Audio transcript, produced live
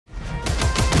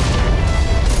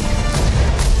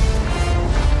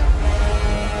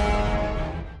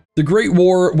The Great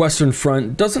War Western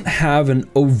Front doesn't have an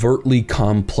overtly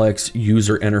complex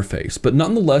user interface, but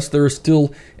nonetheless, there is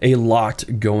still a lot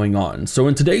going on. So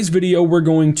in today's video, we're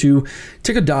going to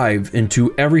take a dive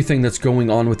into everything that's going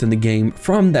on within the game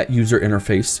from that user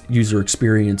interface, user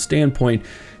experience standpoint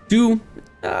to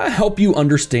help you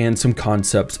understand some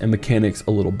concepts and mechanics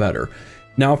a little better.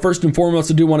 Now, first and foremost,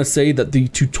 I do want to say that the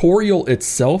tutorial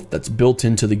itself that's built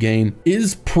into the game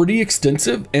is pretty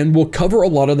extensive and will cover a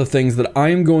lot of the things that I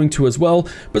am going to as well,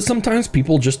 but sometimes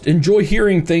people just enjoy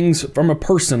hearing things from a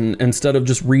person instead of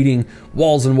just reading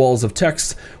walls and walls of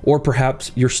text, or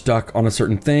perhaps you're stuck on a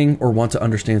certain thing or want to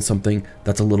understand something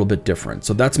that's a little bit different.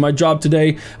 So that's my job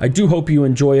today. I do hope you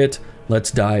enjoy it.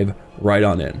 Let's dive right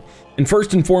on in. And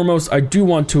first and foremost, I do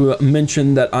want to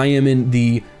mention that I am in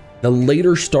the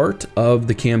later start of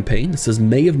the campaign. This is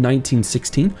May of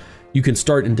 1916. You can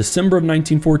start in December of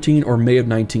 1914 or May of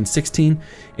 1916.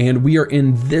 And we are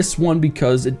in this one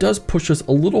because it does push us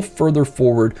a little further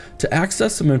forward to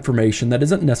access some information that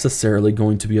isn't necessarily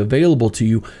going to be available to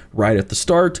you right at the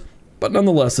start, but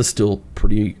nonetheless is still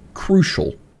pretty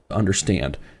crucial to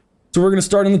understand. So we're going to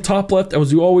start in the top left,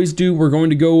 as we always do. We're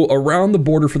going to go around the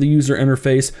border for the user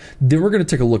interface. Then we're going to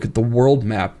take a look at the world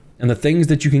map and the things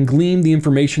that you can glean, the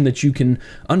information that you can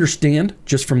understand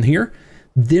just from here.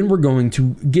 Then we're going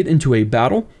to get into a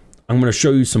battle. I'm going to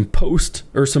show you some post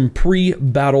or some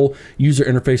pre-battle user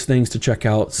interface things to check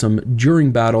out, some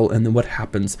during battle, and then what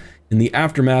happens in the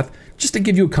aftermath, just to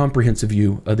give you a comprehensive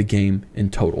view of the game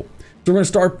in total. So we're going to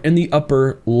start in the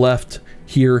upper left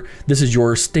here. This is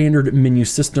your standard menu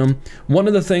system. One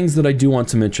of the things that I do want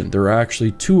to mention, there are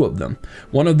actually two of them.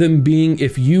 One of them being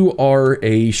if you are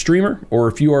a streamer or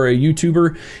if you are a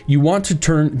YouTuber, you want to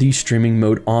turn the streaming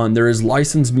mode on. There is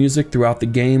licensed music throughout the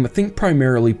game, I think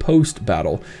primarily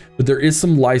post-battle, but there is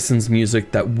some licensed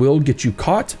music that will get you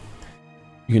caught.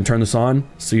 You can turn this on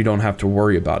so you don't have to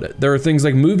worry about it. There are things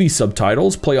like movie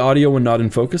subtitles, play audio when not in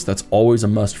focus. That's always a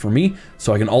must for me,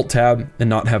 so I can alt tab and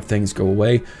not have things go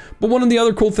away. But one of the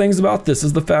other cool things about this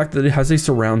is the fact that it has a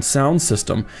surround sound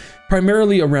system,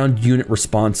 primarily around unit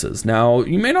responses. Now,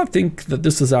 you may not think that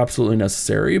this is absolutely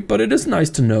necessary, but it is nice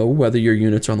to know whether your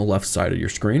units are on the left side of your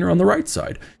screen or on the right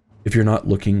side if you're not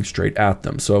looking straight at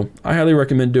them. So I highly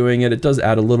recommend doing it. It does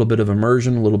add a little bit of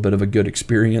immersion, a little bit of a good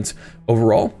experience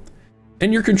overall.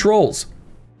 And your controls.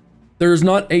 There's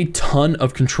not a ton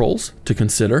of controls to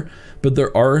consider, but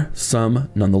there are some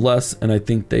nonetheless, and I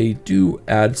think they do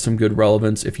add some good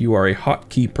relevance. If you are a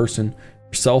hotkey person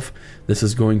yourself, this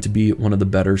is going to be one of the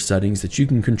better settings that you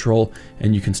can control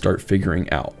and you can start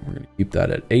figuring out. We're going to keep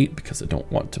that at 8 because I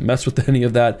don't want to mess with any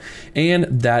of that. And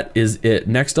that is it.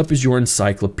 Next up is your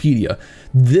Encyclopedia.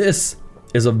 This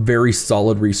is a very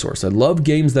solid resource. I love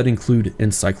games that include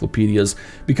encyclopedias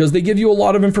because they give you a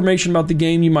lot of information about the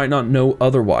game you might not know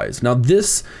otherwise. Now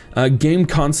this game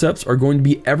concepts are going to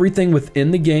be everything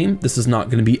within the game. This is not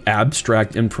going to be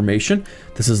abstract information.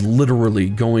 This is literally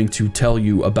going to tell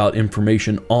you about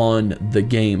information on the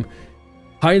game.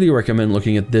 Highly recommend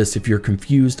looking at this if you're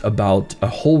confused about a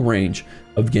whole range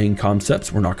of game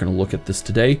concepts. We're not going to look at this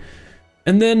today.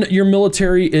 And then your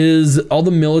military is all the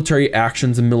military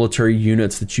actions and military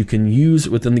units that you can use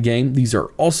within the game. These are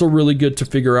also really good to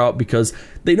figure out because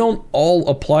they don't all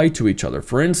apply to each other.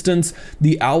 For instance,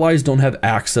 the Allies don't have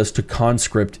access to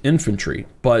conscript infantry,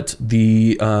 but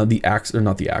the other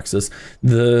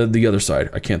side,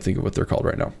 I can't think of what they're called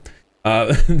right now.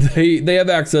 They have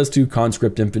access to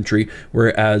conscript infantry,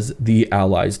 whereas the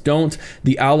Allies don't.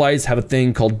 The Allies have a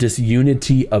thing called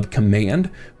disunity of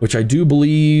command, which I do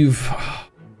believe,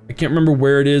 I can't remember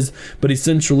where it is, but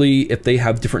essentially if they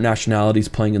have different nationalities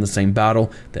playing in the same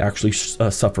battle, they actually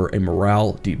suffer a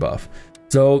morale debuff.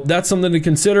 So that's something to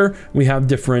consider. We have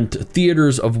different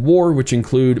theaters of war, which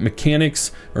include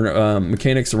mechanics or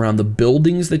mechanics around the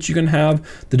buildings that you can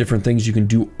have, the different things you can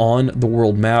do on the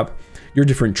world map, your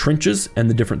different trenches and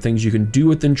the different things you can do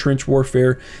within trench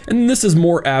warfare. And this is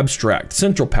more abstract.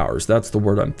 Central powers, that's the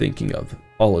word I'm thinking of.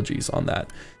 Apologies on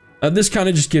that. This kind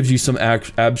of just gives you some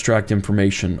abstract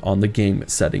information on the game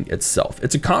setting itself.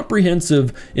 It's a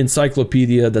comprehensive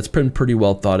encyclopedia that's been pretty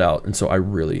well thought out, and so I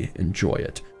really enjoy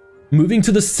it. Moving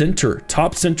to the center,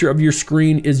 top center of your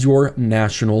screen is your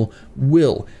national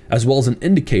will, as well as an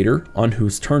indicator on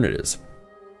whose turn it is.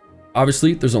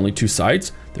 Obviously, there's only two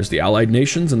sides. There's the Allied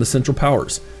nations and the Central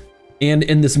Powers. And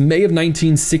in this May of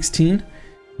 1916,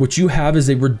 what you have is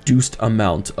a reduced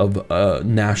amount of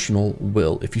national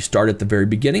will. If you start at the very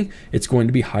beginning, it's going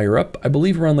to be higher up. I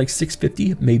believe around like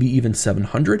 650, maybe even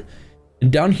 700.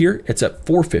 And down here, it's at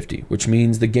 450, which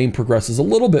means the game progresses a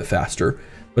little bit faster,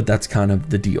 but that's kind of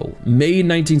the deal. May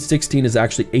 1916 is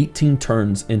actually 18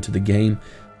 turns into the game.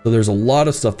 So there's a lot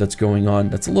of stuff that's going on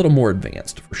that's a little more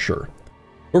advanced for sure.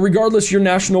 But regardless, your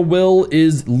national will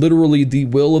is literally the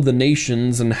will of the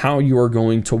nations and how you are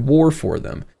going to war for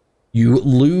them. You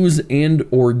lose and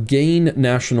or gain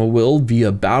national will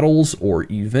via battles or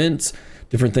events,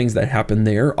 different things that happen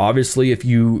there. Obviously, if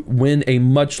you win a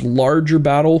much larger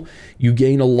battle, you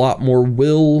gain a lot more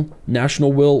will,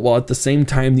 national will, while at the same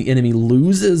time the enemy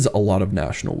loses a lot of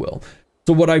national will.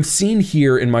 So what I've seen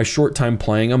here in my short time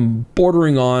playing, I'm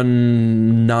bordering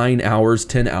on 9 hours,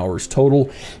 10 hours total,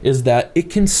 is that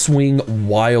it can swing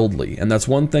wildly. And that's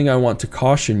one thing I want to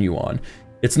caution you on.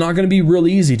 It's not going to be real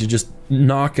easy to just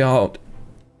knock out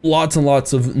lots and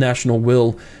lots of national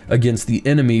will against the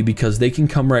enemy, because they can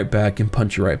come right back and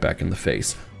punch you right back in the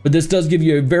face. But this does give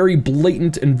you a very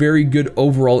blatant and very good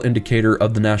overall indicator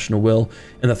of the national will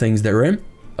and the things they're in.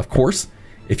 Of course,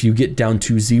 if you get down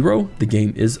to 0, the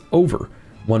game is over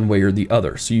one way or the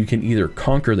other. So you can either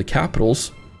conquer the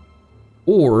capitals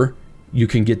or you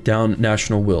can get down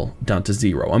national will down to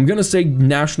 0. I'm going to say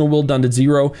national will down to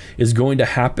 0 is going to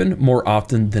happen more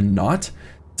often than not,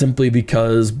 simply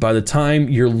because by the time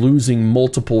you're losing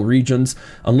multiple regions,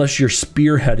 unless you're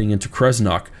spearheading into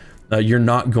Krasnok, you're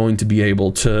not going to be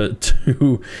able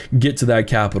to get to that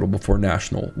capital before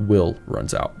national will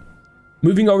runs out.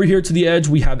 Moving over here to the edge,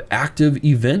 we have active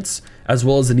events as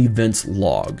well as an events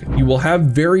log. You will have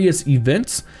various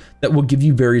events that will give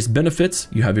you various benefits.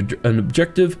 You have an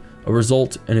objective, a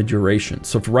result, and a duration.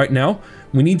 So for right now,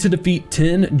 we need to defeat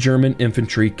 10 German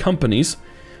infantry companies.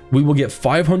 We will get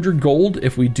 500 gold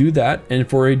if we do that, and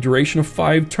for a duration of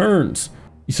 5 turns.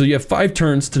 So you have 5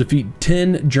 turns to defeat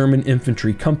 10 German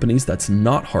infantry companies. That's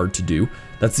not hard to do.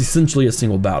 That's essentially a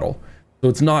single battle. So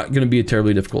it's not going to be a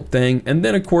terribly difficult thing. And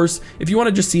then, of course, if you want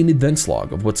to just see an events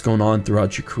log of what's going on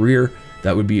throughout your career,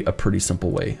 that would be a pretty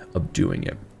simple way of doing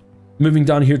it. Moving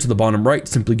down here to the bottom right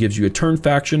simply gives you a turn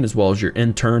faction as well as your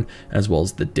end turn, as well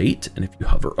as the date. And if you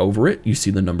hover over it, you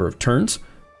see the number of turns.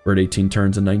 We're at 18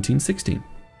 turns in 1916.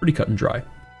 Pretty cut and dry.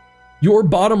 Your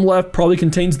bottom left probably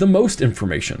contains the most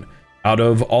information out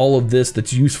of all of this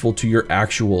that's useful to your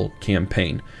actual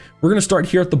campaign. We're going to start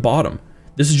here at the bottom.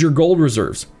 This is your gold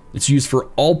reserves. It's used for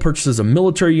all purchases of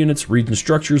military units, region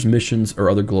structures, missions, or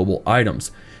other global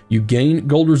items. You gain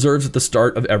gold reserves at the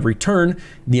start of every turn.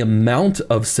 The amount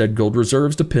of said gold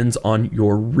reserves depends on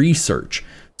your research.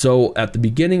 So at the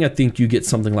beginning, I think you get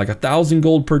something like 1,000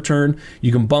 gold per turn.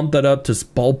 You can bump that up to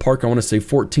ballpark, I want to say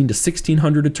 1,400 to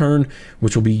 1,600 a turn,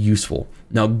 which will be useful.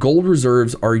 Now, gold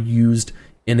reserves are used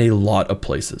in a lot of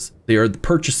places. They are the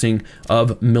purchasing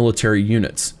of military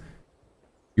units.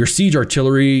 Your siege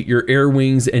artillery, your air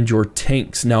wings, and your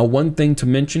tanks. Now, one thing to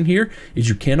mention here is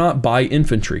you cannot buy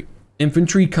infantry.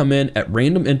 Infantry come in at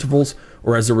random intervals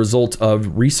or as a result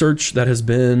of research that has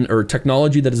been, or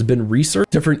technology that has been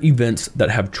researched, different events that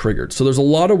have triggered. So there's a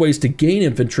lot of ways to gain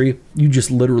infantry. You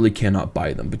just literally cannot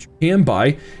buy them, but you can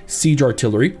buy siege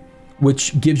artillery,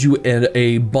 which gives you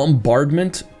a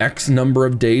bombardment X number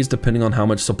of days, depending on how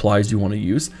much supplies you want to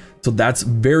use. So that's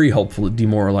very helpful at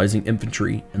demoralizing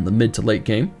infantry in the mid to late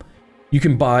game. You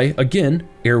can buy, again,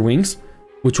 air wings,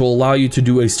 which will allow you to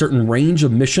do a certain range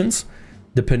of missions,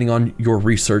 depending on your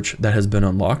research that has been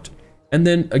unlocked. And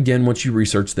then again, once you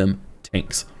research them,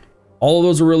 tanks. All of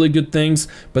those are really good things,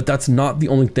 but that's not the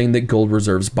only thing that gold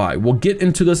reserves buy. We'll get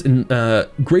into this in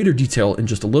greater detail in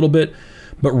just a little bit,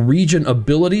 but region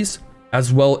abilities,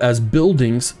 as well as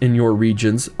buildings in your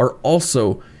regions, are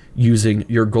also using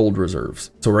your gold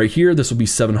reserves. So right here, this will be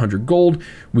 700 gold.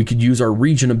 We could use our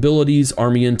region abilities,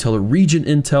 army intel, or region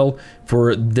intel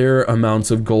for their amounts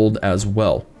of gold as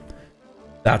well.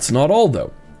 That's not all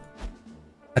though.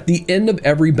 At the end of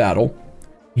every battle,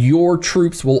 your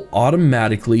troops will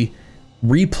automatically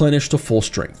replenish to full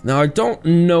strength. Now, I don't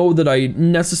know that I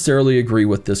necessarily agree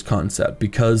with this concept,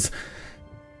 because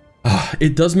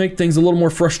it does make things a little more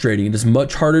frustrating. It is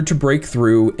much harder to break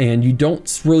through, and you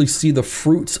don't really see the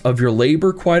fruits of your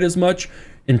labor quite as much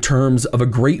in terms of a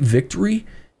great victory,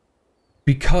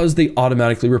 because they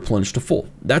automatically replenish to full.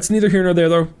 That's neither here nor there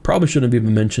though. Probably shouldn't have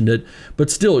even mentioned it,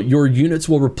 but still, your units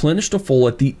will replenish to full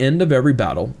at the end of every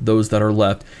battle, those that are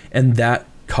left, and that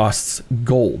costs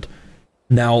gold.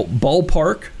 Now,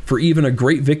 ballpark, for even a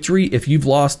great victory, if you've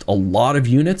lost a lot of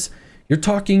units, you're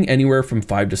talking anywhere from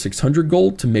 500 to 600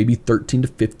 gold to maybe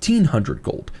 1,300 to 1,500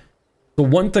 gold. The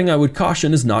one thing I would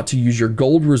caution is not to use your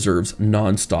gold reserves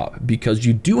non-stop, because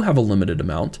you do have a limited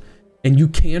amount and you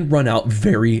can run out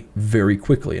very, very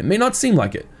quickly. It may not seem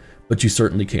like it, but you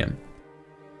certainly can.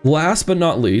 Last but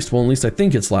not least, well, at least I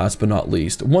think it's last but not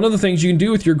least, one of the things you can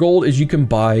do with your gold is you can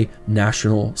buy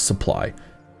national supply.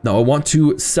 Now, I want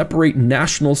to separate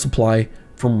national supply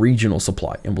from regional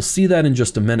supply, and we'll see that in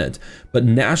just a minute. But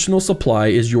national supply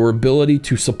is your ability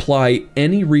to supply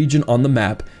any region on the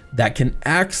map that can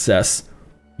access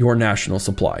your national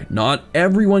supply. Not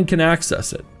everyone can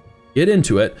access it. Get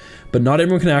into it, but not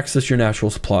everyone can access your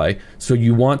national supply. So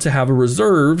you want to have a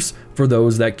reserves for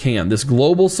those that can. This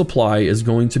global supply is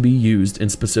going to be used in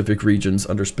specific regions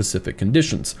under specific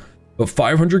conditions. But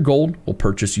 500 gold will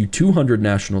purchase you 200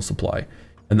 national supply,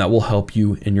 and that will help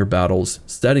you in your battles,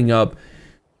 setting up,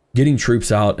 getting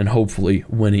troops out, and hopefully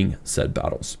winning said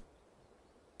battles.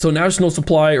 So national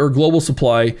supply or global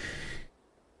supply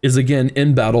is again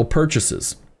in battle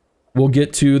purchases. We'll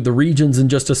get to the regions in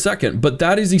just a second, but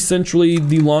that is essentially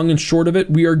the long and short of it.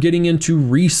 We are getting into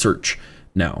research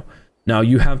now. Now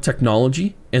you have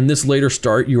technology. In this later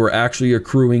start, you are actually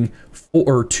accruing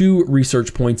 2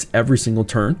 research points every single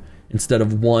turn instead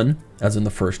of 1 as in the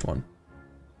first one.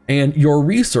 And your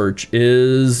research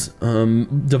is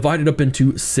divided up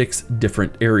into 6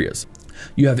 different areas.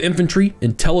 You have infantry,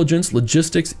 intelligence,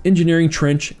 logistics, engineering,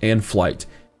 trench, and flight.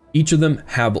 Each of them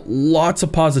have lots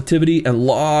of positivity and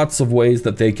lots of ways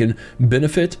that they can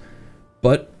benefit.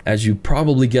 But as you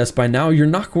probably guessed by now, you're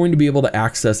not going to be able to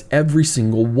access every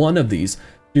single one of these.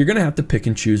 You're going to have to pick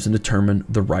and choose and determine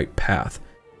the right path.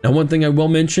 Now, one thing I will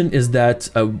mention is that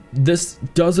this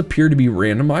does appear to be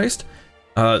randomized.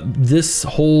 This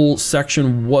whole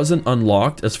section wasn't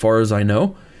unlocked as far as I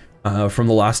know from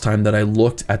the last time that I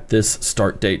looked at this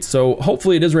start date. So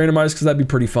hopefully it is randomized because that'd be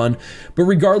pretty fun. But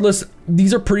regardless,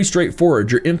 these are pretty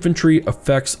straightforward. Your infantry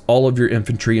affects all of your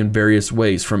infantry in various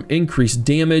ways, from increased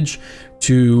damage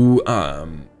to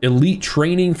elite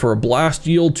training for a blast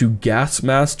yield to gas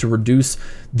mass to reduce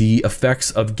the effects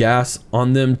of gas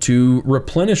on them to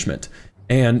replenishment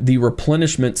and the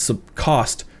replenishment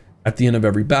cost at the end of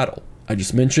every battle. I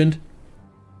just mentioned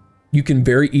you can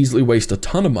very easily waste a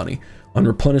ton of money on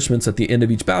replenishments at the end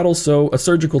of each battle, so a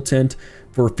surgical tent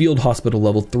for field hospital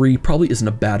level 3 probably isn't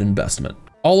a bad investment.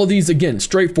 All of these, again,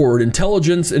 straightforward.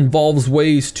 Intelligence involves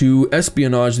ways to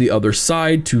espionage the other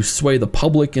side, to sway the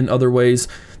public in other ways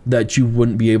that you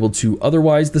wouldn't be able to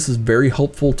otherwise. This is very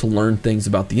helpful to learn things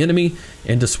about the enemy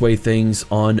and to sway things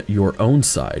on your own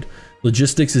side.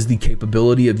 Logistics is the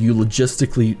capability of you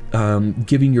logistically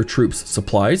giving your troops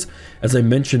supplies. As I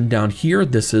mentioned down here,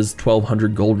 this is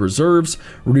 1200 gold reserves,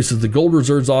 reduces the gold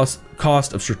reserves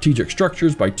cost of strategic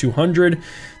structures by 200.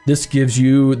 This gives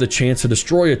you the chance to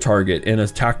destroy a target in a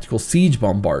tactical siege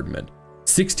bombardment.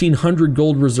 1600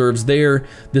 gold reserves there.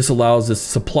 This allows this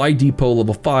supply depot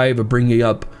level 5 of bringing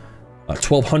up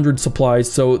 1200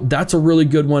 supplies, so that's a really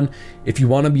good one if you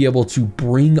want to be able to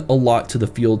bring a lot to the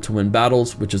field to win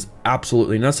battles, which is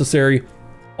absolutely necessary.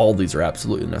 All these are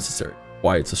absolutely necessary.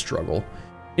 Why it's a struggle.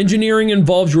 Engineering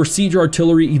involves your siege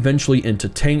artillery eventually into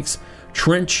tanks.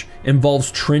 Trench involves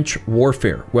trench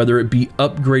warfare, whether it be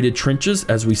upgraded trenches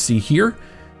as we see here,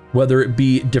 whether it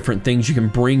be different things you can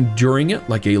bring during it,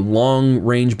 like a long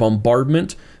range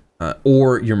bombardment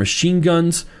or your machine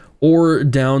guns, or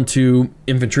down to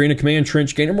infantry in a command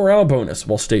trench gain a morale bonus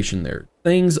while stationed there.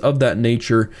 Things of that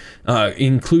nature,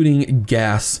 including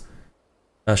gas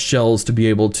shells to be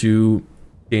able to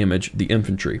damage the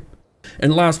infantry.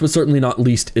 And last but certainly not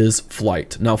least is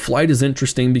flight. Now, flight is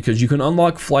interesting because you can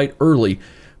unlock flight early,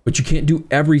 but you can't do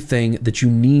everything that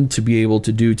you need to be able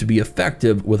to do to be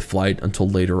effective with flight until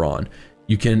later on.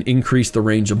 You can increase the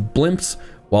range of blimps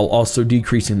while also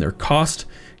decreasing their cost.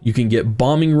 You can get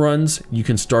bombing runs. You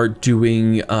can start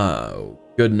doing,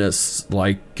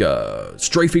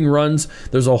 strafing runs.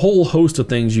 There's a whole host of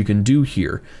things you can do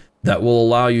here that will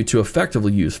allow you to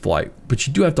effectively use flight, but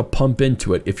you do have to pump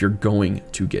into it if you're going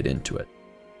to get into it.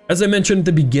 As I mentioned at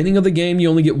the beginning of the game, you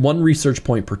only get 1 research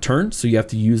point per turn, so you have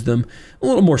to use them a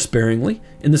little more sparingly.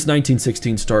 In this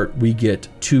 1916 start, we get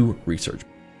 2 research.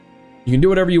 You can do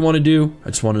whatever you want to do. I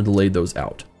just wanted to lay those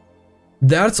out.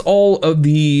 That's all of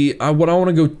the, what I want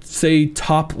to go say,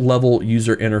 top level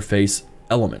user interface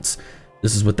elements.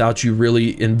 This is without you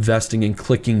really investing and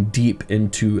clicking deep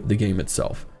into the game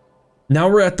itself. Now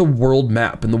we're at the world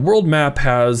map, and the world map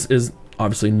is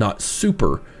obviously not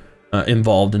super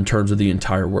involved in terms of the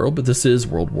entire world, but this is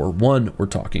World War I we're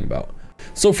talking about.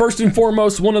 So first and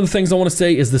foremost, one of the things I want to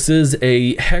say is this is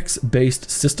a hex-based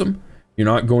system. You're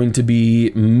not going to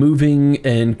be moving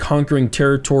and conquering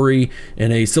territory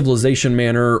in a civilization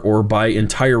manner or by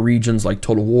entire regions like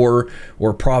Total War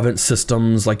or province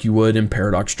systems like you would in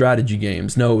Paradox strategy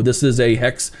games. No, this is a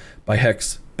hex by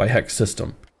hex by hex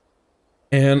system.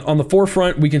 And on the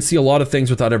forefront, we can see a lot of things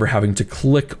without ever having to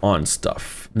click on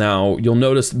stuff. Now, you'll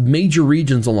notice major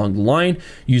regions along the line.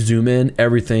 You zoom in,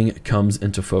 everything comes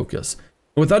into focus.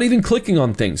 And without even clicking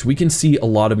on things, we can see a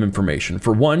lot of information.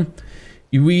 For one,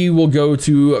 we will go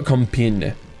to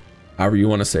Compiègne, however you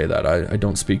want to say that. I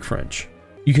don't speak French.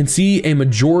 You can see a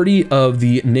majority of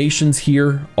the nations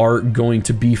here are going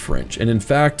to be French. And in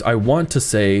fact, I want to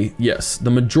say, yes, the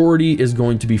majority is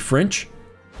going to be French.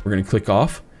 We're going to click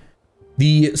off.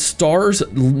 The stars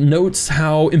notes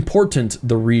how important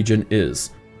the region is,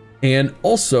 and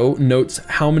also notes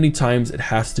how many times it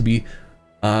has to be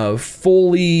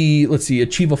fully, let's see,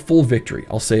 achieve a full victory.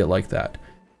 I'll say it like that.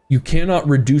 You cannot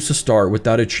reduce a star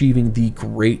without achieving the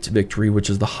great victory, which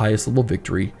is the highest level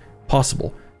victory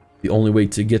possible. The only way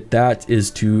to get that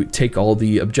is to take all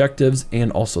the objectives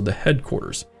and also the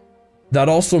headquarters. That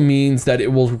also means that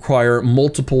it will require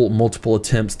multiple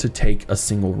attempts to take a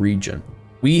single region.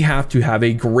 We have to have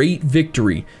a great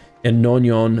victory in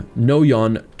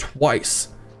Noyon twice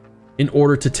in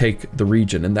order to take the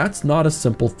region, and that's not a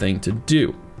simple thing to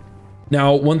do.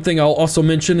 Now, one thing I'll also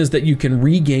mention is that you can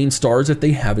regain stars if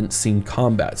they haven't seen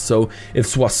combat. So if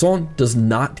Soissons does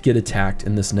not get attacked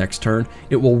in this next turn,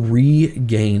 it will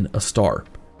regain a star.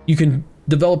 You can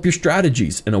develop your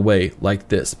strategies in a way like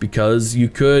this, because you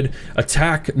could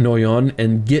attack Noyon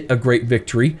and get a great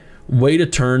victory, wait a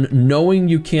turn knowing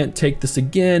you can't take this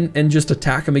again, and just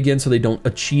attack them again so they don't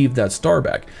achieve that star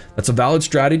back. That's a valid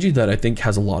strategy that I think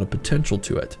has a lot of potential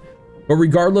to it. But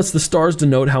regardless, the stars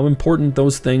denote how important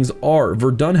those things are.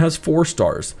 Verdun has 4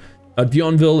 stars.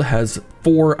 Dionville has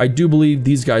 4. I do believe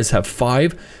these guys have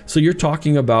 5. So you're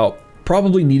talking about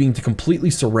probably needing to completely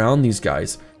surround these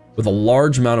guys with a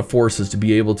large amount of forces to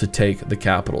be able to take the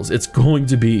capitals. It's going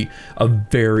to be a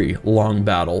very long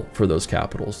battle for those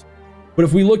capitals. But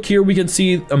if we look here, we can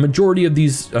see a majority of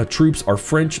these troops are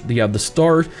French. They have the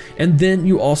stars, and then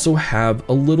you also have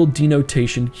a little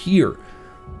denotation here.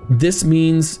 This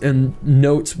means and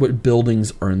notes what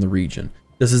buildings are in the region.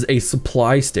 This is a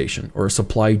supply station or a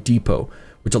supply depot,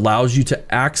 which allows you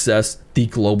to access the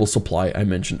global supply I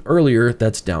mentioned earlier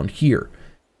that's down here.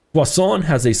 Soissons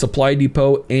has a supply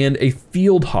depot and a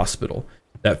field hospital.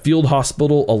 That field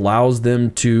hospital allows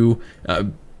them to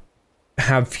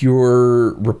have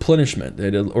fewer replenishment,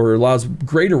 or allows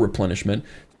greater replenishment.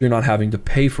 So you're not having to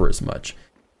pay for as much.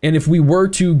 And if we were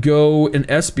to go in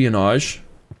espionage,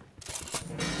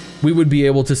 we would be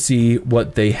able to see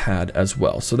what they had as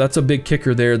well. So that's a big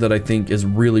kicker there that I think is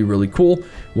really, really cool.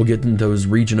 We'll get into those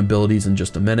region abilities in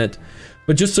just a minute.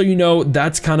 But just so you know,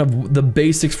 that's kind of the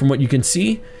basics from what you can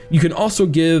see. You can also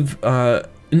give an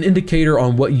indicator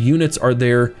on what units are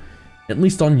there, at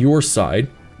least on your side.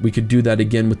 We could do that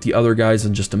again with the other guys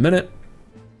in just a minute.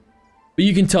 But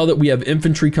you can tell that we have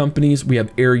infantry companies, we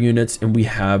have air units, and we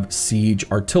have siege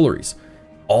artilleries.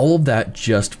 All of that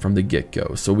just from the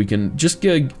get-go. So we can just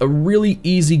get a really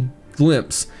easy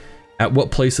glimpse at what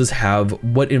places have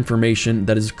what information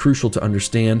that is crucial to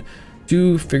understand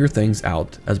to figure things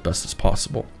out as best as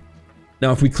possible.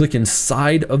 Now, if we click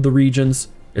inside of the regions,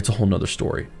 it's a whole nother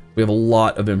story. We have a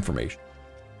lot of information.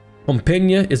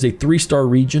 Compiègne is a 3-star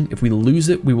region. If we lose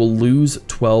it, we will lose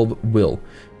 12 will.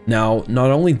 Now,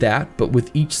 not only that, but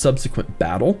with each subsequent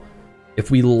battle,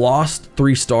 if we lost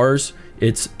 3 stars,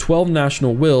 it's 12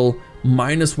 national will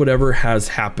minus whatever has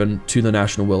happened to the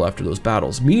national will after those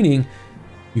battles, meaning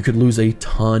you could lose a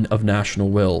ton of national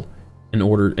will in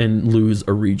order and lose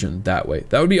a region that way.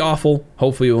 That would be awful.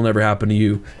 Hopefully it will never happen to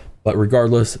you, but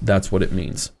regardless, that's what it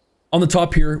means. On the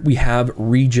top here, we have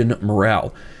region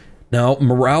morale. Now,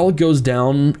 morale goes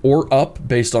down or up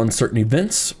based on certain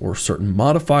events or certain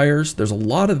modifiers. There's a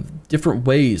lot of different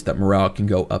ways that morale can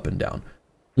go up and down.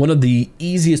 One of the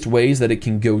easiest ways that it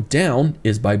can go down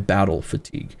is by battle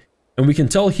fatigue. And we can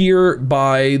tell here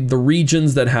by the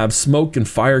regions that have smoke and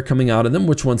fire coming out of them,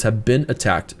 which ones have been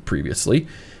attacked previously,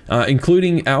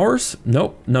 including ours.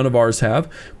 Nope, none of ours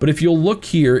have. But if you'll look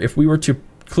here, if we were to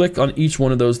click on each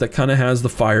one of those that kind of has the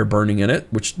fire burning in it,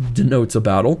 which denotes a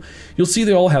battle, you'll see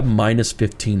they all have minus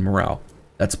 15 morale.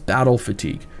 That's battle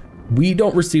fatigue. We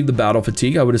don't receive the battle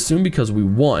fatigue, I would assume, because we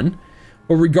won.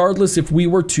 But regardless, if we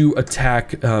were to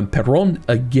attack Perron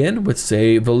again with,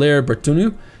 say,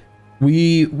 Villers-Bretonneux,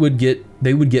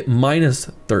 they would get minus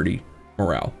 30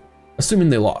 morale, assuming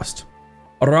they lost.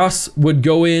 Arras would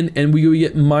go in and we would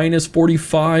get minus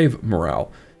 45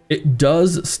 morale. It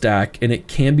does stack, and it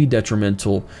can be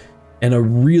detrimental, and a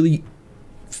really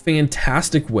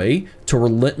fantastic way to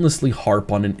relentlessly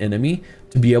harp on an enemy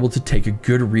to be able to take a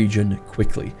good region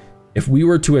quickly. If we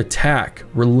were to attack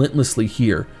relentlessly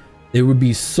here, they would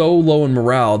be so low in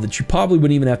morale that you probably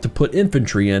wouldn't even have to put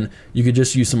infantry in. You could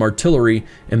just use some artillery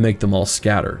and make them all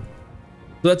scatter.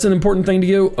 So that's an important thing to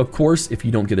do. Of course, if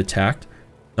you don't get attacked,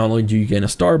 not only do you gain a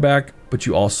star back, but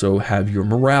you also have your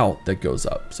morale that goes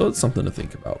up. So it's something to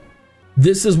think about.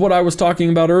 This is what I was talking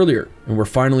about earlier, and we're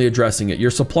finally addressing it.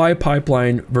 Your supply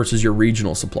pipeline versus your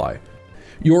regional supply.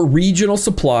 Your regional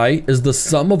supply is the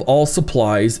sum of all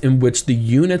supplies in which the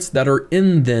units that are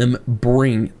in them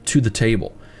bring to the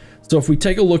table. So if we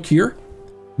take a look here,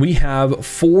 we have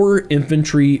 4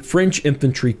 French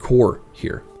infantry corps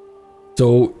here.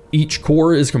 So each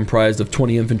corps is comprised of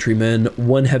 20 infantrymen,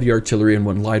 1 heavy artillery, and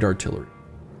 1 light artillery,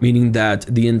 meaning that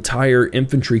the entire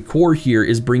infantry corps here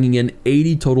is bringing in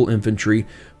 80 total infantry,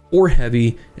 4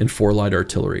 heavy, and 4 light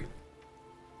artillery.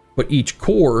 But each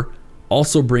corps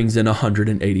also brings in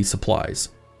 180 supplies.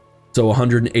 So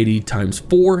 180 times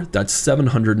 4, that's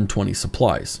 720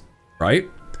 supplies, right?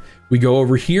 We go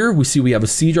over here, we see we have a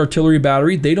siege artillery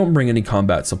battery. They don't bring any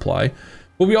combat supply,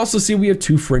 but we also see we have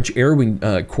 2 French air wing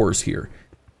corps here.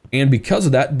 And because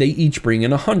of that, they each bring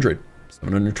in 100.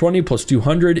 720 plus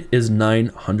 200 is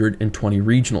 920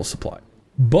 regional supply.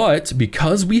 But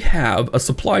because we have a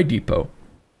supply depot,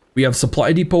 we have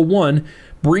supply depot 1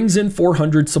 brings in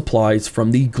 400 supplies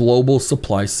from the global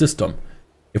supply system.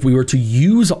 If we were to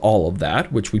use all of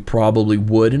that, which we probably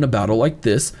would in a battle like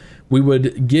this, we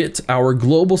would get our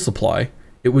global supply.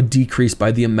 It would decrease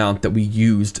by the amount that we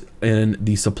used in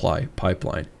the supply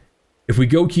pipeline. If we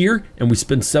go here and we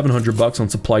spend 700 bucks on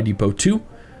supply depot 2,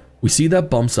 we see that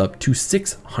bumps up to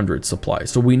 600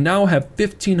 supplies. So we now have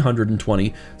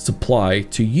 1,520 supply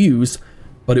to use,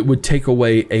 but it would take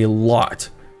away a lot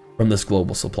from this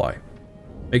global supply.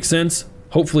 Make sense?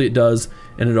 Hopefully it does,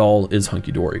 and it all is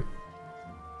hunky-dory.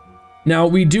 Now,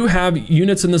 we do have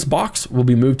units in this box will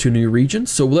be moved to a new region,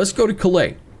 so let's go to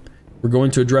Calais. We're going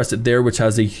to address it there, which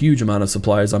has a huge amount of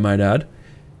supplies, I might add.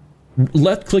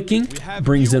 Left-clicking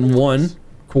brings in 1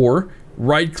 corps.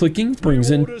 Right-clicking brings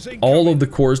in all of the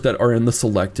corps that are in the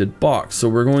selected box. So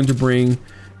we're going to bring,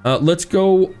 let's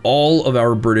go all of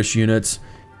our British units,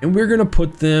 and we're going to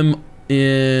put them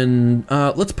in,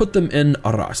 let's put them in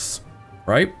Arras.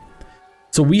 Right?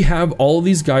 So we have all of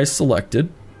these guys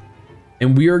selected,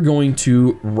 and we are going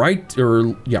to right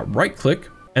click,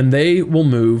 and they will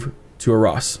move to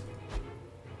Arras.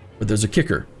 But there's a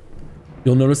kicker.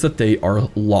 You'll notice that they are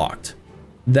locked.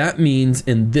 That means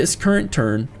in this current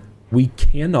turn, we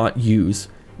cannot use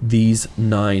these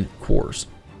 9 corps.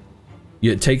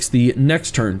 It takes the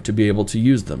next turn to be able to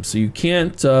use them. So you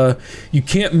can't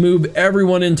move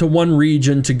everyone into one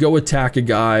region to go attack a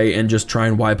guy and just try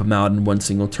and wipe them out in one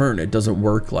single turn. It doesn't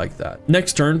work like that.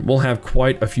 Next turn, we'll have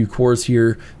quite a few corps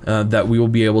here that we will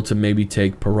be able to maybe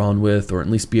take Peron with, or at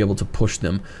least be able to push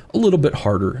them a little bit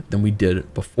harder than we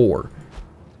did before.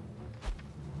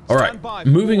 All right,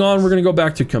 moving on, we're going to go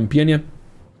back to Compiègne.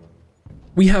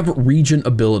 We have region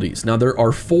abilities. Now there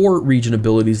are 4 region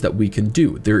abilities that we can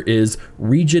do. There is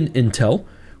region intel,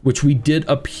 which we did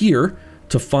up here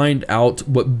to find out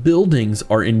what buildings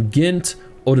are in Ghent,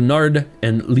 Oudenarde,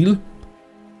 and Lille.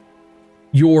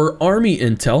 Your army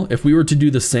intel, if we were to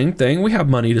do the same thing, we have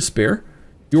money to spare.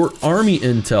 Your army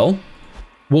intel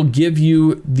will give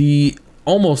you the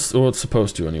almost, well, it's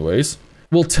supposed to anyways,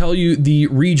 will tell you the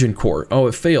region core. Oh,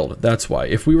 it failed. That's why.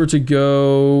 If we were to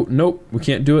go, nope, we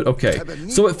can't do it. Okay,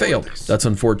 so it failed. That's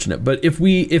unfortunate. But if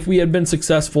we had been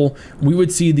successful, we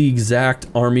would see the exact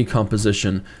army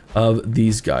composition of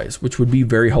these guys, which would be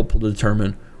very helpful to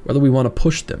determine whether we want to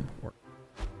push them.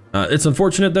 It's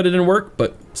unfortunate that it didn't work,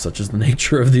 but such is the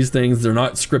nature of these things. They're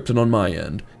not scripted on my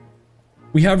end.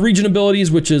 We have region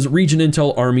abilities, which is region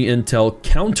intel, army intel,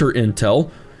 counter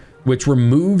intel, which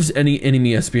removes any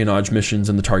enemy espionage missions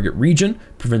in the target region,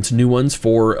 prevents new ones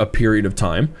for a period of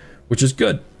time, which is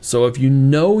good. So if you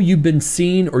know you've been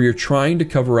seen or you're trying to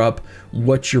cover up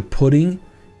what you're putting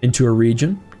into a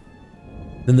region,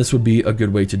 then this would be a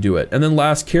good way to do it. And then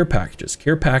last, care packages.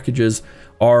 Care packages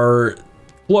are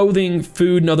clothing,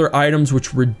 food, and other items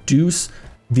which reduce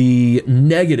the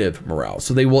negative morale.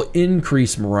 So they will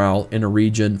increase morale in a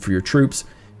region for your troops,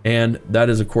 and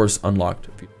that is of course unlocked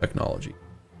via technology.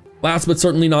 Last but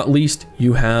certainly not least,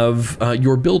 you have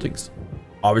your buildings.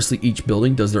 Obviously, each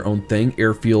building does their own thing.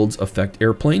 Airfields affect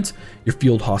airplanes. Your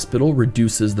field hospital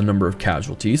reduces the number of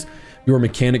casualties. Your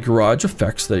mechanic garage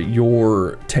affects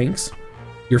your tanks.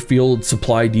 Your field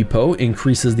supply depot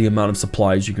increases the amount of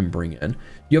supplies you can bring in.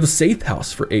 You have a safe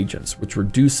house for agents, which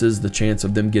reduces the chance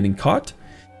of them getting caught.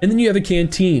 And then you have a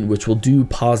canteen, which will do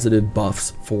positive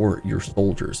buffs for your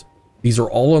soldiers. These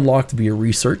are all unlocked via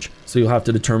research, so you'll have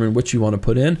to determine which you want to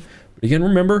put in. But again,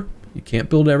 remember, you can't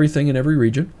build everything in every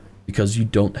region because you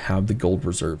don't have the gold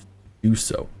reserves to do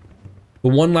so.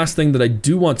 But one last thing that I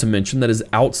do want to mention that is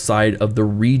outside of the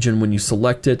region when you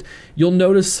select it, you'll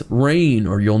notice rain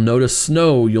or you'll notice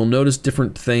snow, you'll notice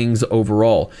different things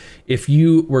overall. If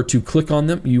you were to click on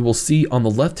them, you will see on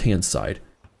the left-hand side,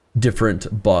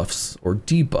 different buffs or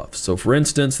debuffs. So for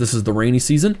instance, this is the rainy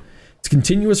season. Its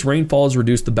continuous rainfall has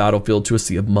reduced the battlefield to a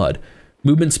sea of mud.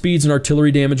 Movement speeds and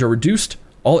artillery damage are reduced.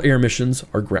 All air missions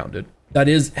are grounded. That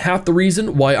is half the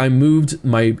reason why I moved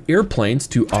my airplanes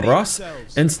to Arras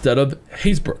instead of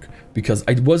Hazebrook, because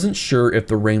I wasn't sure if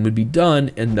the rain would be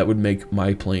done and that would make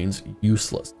my planes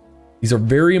useless. These are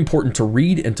very important to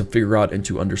read and to figure out and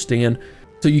to understand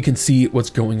so you can see what's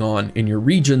going on in your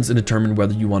regions and determine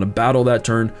whether you want to battle that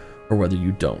turn or whether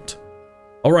you don't.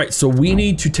 All right, so we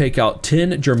need to take out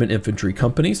 10 German infantry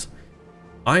companies.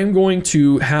 I'm going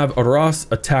to have Arras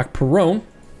attack Peronne,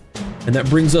 and that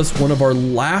brings us one of our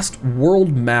last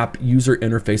world map user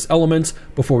interface elements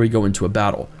before we go into a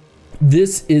battle.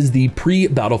 This is the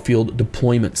pre-battlefield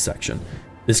deployment section.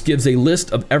 This gives a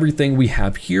list of everything we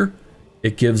have here.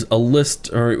 It gives a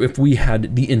list, or if we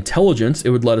had the intelligence, it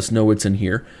would let us know what's in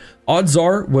here. Odds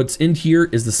are what's in here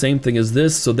is the same thing as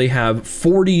this. So they have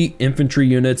 40 infantry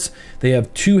units. They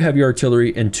have 2 heavy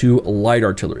artillery and 2 light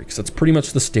artillery, because that's pretty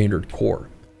much the standard core.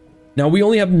 Now we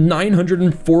only have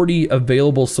 940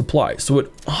 available supplies. So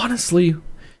it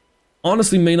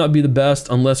honestly may not be the best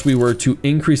unless we were to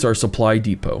increase our supply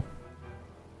depot.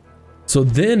 So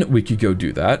then we could go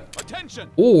do that.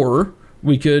 Attention. Or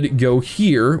we could go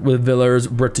here with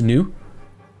Villers-Bretonneux,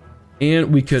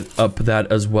 and we could up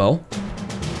that as well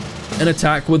and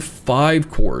attack with 5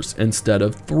 cores instead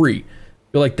of 3. I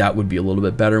feel like that would be a little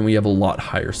bit better, and we have a lot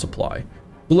higher supply.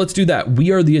 So let's do that. We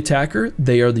are the attacker,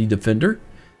 they are the defender.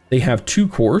 They have 2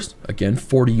 cores, again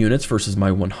 40 units versus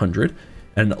my 100,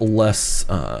 and less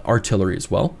artillery as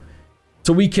well.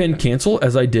 So we can cancel,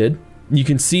 as I did. You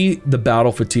can see the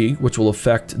battle fatigue, which will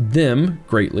affect them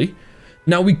greatly.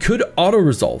 Now we could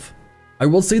auto-resolve. I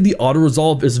will say the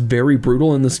auto-resolve is very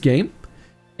brutal in this game,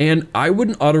 and I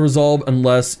wouldn't auto-resolve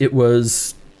unless it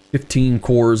was 15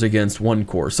 cores against 1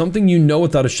 core. Something you know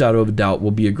without a shadow of a doubt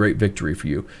will be a great victory for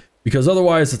you, because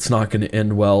otherwise it's not going to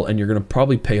end well and you're going to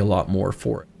probably pay a lot more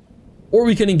for it. Or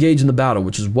we can engage in the battle,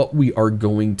 which is what we are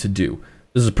going to do.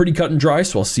 This is pretty cut and dry,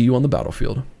 so I'll see you on the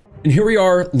battlefield. And here we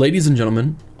are, ladies and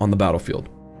gentlemen, on the battlefield.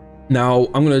 Now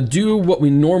I'm going to do what we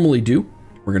normally do.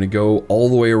 We're going to go all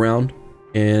the way around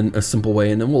in a simple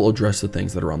way, and then we'll address the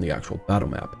things that are on the actual battle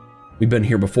map. We've been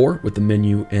here before with the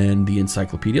menu and the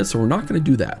encyclopedia, so we're not going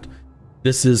to do that.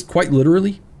 This is quite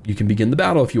literally, you can begin the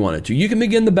battle if you wanted to. You can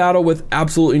begin the battle with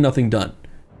absolutely nothing done.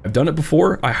 I've done it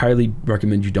before. I highly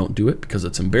recommend you don't do it because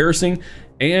it's embarrassing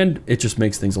and it just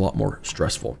makes things a lot more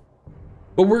stressful.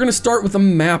 But we're going to start with a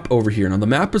map over here. Now the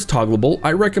map is toggleable.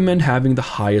 I recommend having the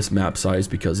highest map size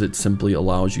because it simply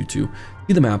allows you to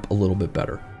see the map a little bit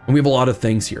better. And we have a lot of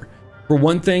things here. For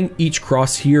one thing, each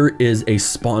cross here is a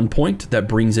spawn point that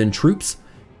brings in troops.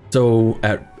 So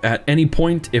at any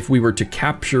point, if we were to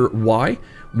capture Y,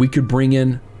 we could bring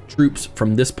in troops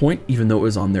from this point, even though it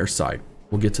was on their side.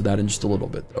 We'll get to that in just a little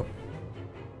bit though.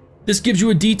 This gives you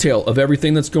a detail of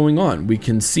everything that's going on. We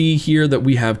can see here that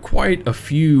we have quite a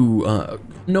few,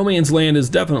 no man's land is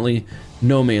definitely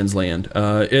no man's land.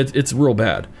 It's real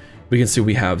bad. We can see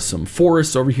we have some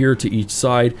forests over here to each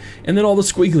side, and then all the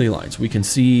squiggly lines. We can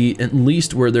see at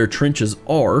least where their trenches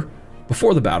are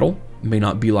before the battle. It may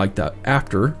not be like that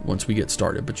after, once we get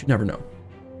started, but you never know.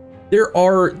 There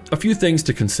are a few things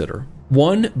to consider.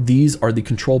 One, these are the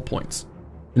control points.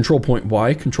 Control point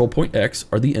Y, control point X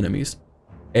are the enemies.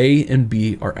 A and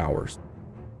B are ours.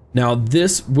 Now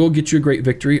this will get you a great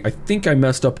victory. I think I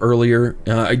messed up earlier.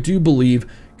 I do believe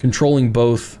controlling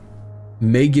both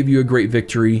may give you a great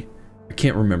victory. I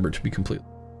can't remember, to be completely.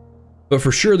 But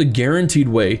for sure, the guaranteed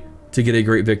way to get a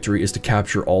great victory is to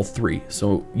capture all 3.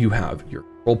 So you have your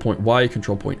control point Y,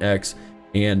 control point X,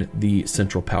 and the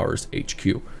Central Powers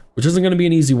HQ, which isn't going to be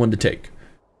an easy one to take.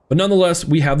 But nonetheless,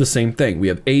 we have the same thing. We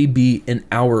have A, B, and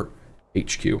our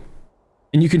HQ.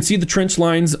 And you can see the trench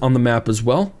lines on the map as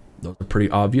well. Those are pretty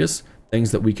obvious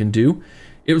things that we can do.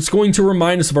 It's going to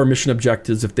remind us of our mission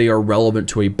objectives if they are relevant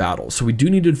to a battle. So we do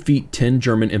need to defeat 10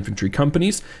 German infantry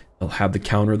companies. They'll have the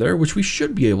counter there, which we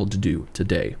should be able to do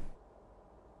today.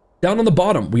 Down on the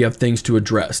bottom, we have things to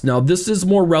address. Now, this is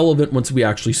more relevant once we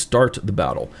actually start the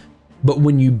battle. But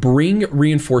when you bring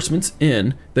reinforcements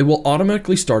in, they will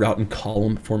automatically start out in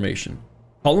column formation.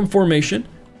 Column formation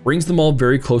brings them all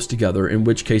very close together, in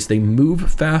which case they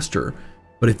move faster.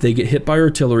 But if they get hit by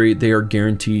artillery, they are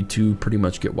guaranteed to pretty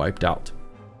much get wiped out.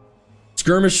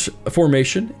 Skirmish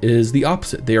formation is the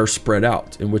opposite. They are spread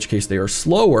out, in which case they are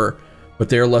slower, but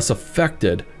they are less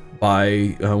affected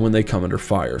by when they come under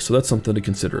fire. So that's something to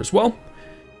consider as well.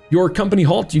 Your company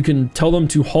halt, you can tell them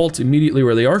to halt immediately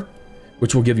where they are,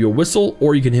 which will give you a whistle,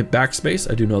 or you can hit backspace.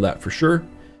 I do know that for sure.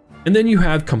 And then you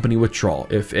have company withdrawal.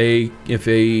 If a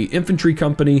infantry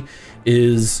company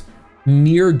is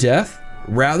near death,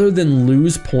 rather than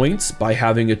lose points by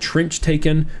having a trench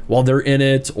taken while they're in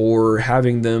it or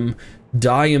having them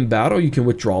die in battle, you can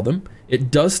withdraw them. It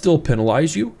does still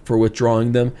penalize you for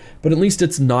withdrawing them, but at least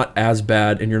it's not as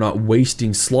bad and you're not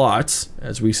wasting slots,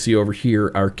 as we see over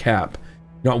here, our cap.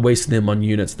 You're not wasting them on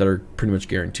units that are pretty much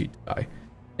guaranteed to die.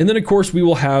 And then of course we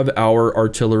will have our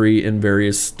artillery in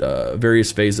various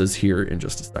phases here in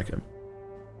just a second.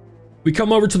 We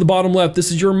come over to the bottom left.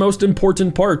 This is your most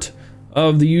important part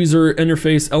of the user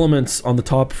interface elements on the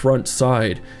top front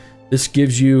side. This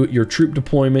gives you your troop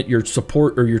deployment, your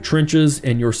support or your trenches,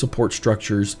 and your support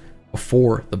structures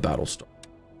before the battle starts.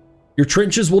 Your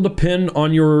trenches will depend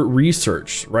on your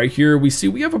research. Right here we see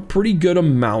we have a pretty good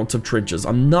amount of trenches.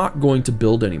 I'm not going to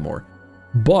build anymore,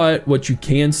 but what you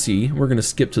can see, we're going to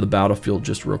skip to the battlefield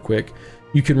just real quick.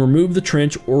 You can remove the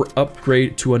trench or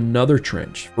upgrade to another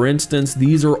trench. For instance,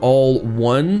 these are all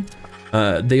one.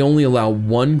 They only allow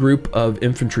one group of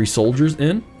infantry soldiers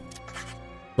in.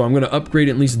 So I'm going to upgrade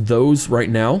at least those right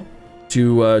now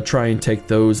to try and take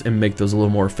those and make those a little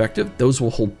more effective. Those will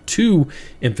hold 2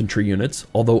 infantry units,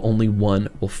 although only 1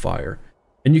 will fire.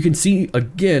 And you can see,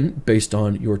 again, based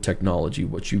on your technology,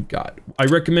 what you've got. I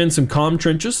recommend some comm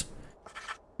trenches.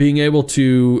 Being able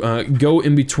to go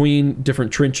in between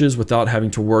different trenches without having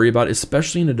to worry about it,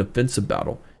 especially in a defensive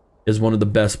battle, is one of the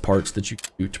best parts that you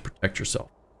can do to protect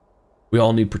yourself. We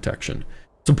all need protection.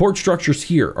 Support structures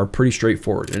here are pretty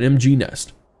straightforward. An MG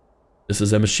nest. This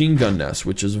is a machine gun nest,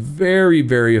 which is very,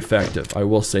 very effective. I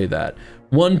will say that.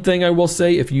 One thing I will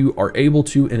say, if you are able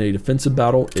to in a defensive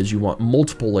battle, is you want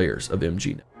multiple layers of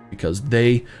MG nest because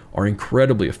they are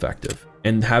incredibly effective.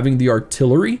 And having the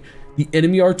artillery, the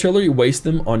enemy artillery, waste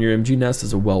them on your MG nest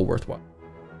is a well worthwhile.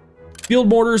 Field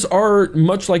mortars are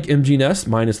much like MG nest,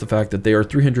 minus the fact that they are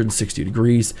 360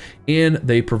 degrees, and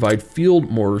they provide field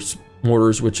mortars,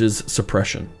 which is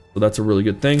suppression. So that's a really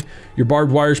good thing. Your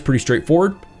barbed wire is pretty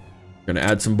straightforward. You're gonna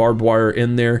add some barbed wire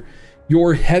in there.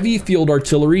 Your heavy field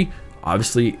artillery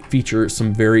obviously feature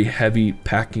some very heavy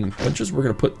packing punches. We're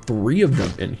gonna put 3 of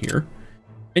them in here.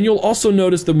 And you'll also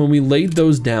notice that when we laid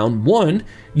those down, one,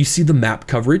 you see the map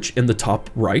coverage in the top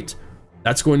right.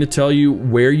 That's going to tell you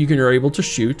where you're able to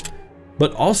shoot,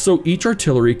 but also each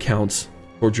artillery counts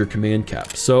towards your command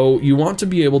cap. So you want to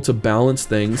be able to balance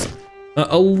things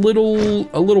a little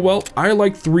well. I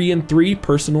like 3 and 3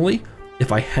 personally.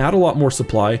 If I had a lot more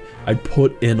supply, I'd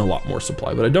put in a lot more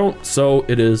supply, but I don't, so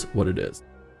it is what it is.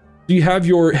 So you have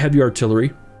your heavy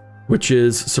artillery, which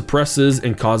suppresses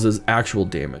and causes actual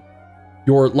damage.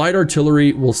 Your light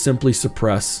artillery will simply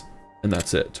suppress, and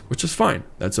that's it, which is fine.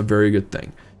 That's a very good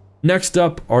thing. Next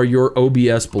up are your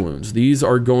OBS balloons. These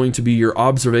are going to be your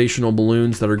observational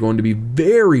balloons that are going to be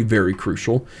very, very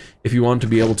crucial if you want to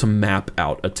be able to map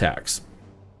out attacks.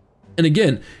 And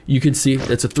again, you can see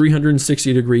it's a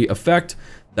 360 degree effect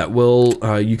that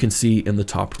you can see in the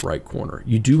top right corner.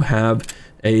 You do have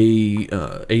a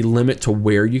limit to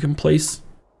where you can place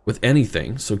with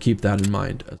anything, so keep that in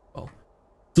mind as well.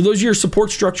 So those are your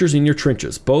support structures and your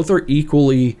trenches. Both are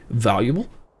equally valuable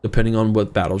depending on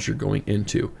what battles you're going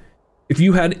into. If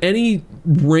you had any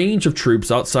range of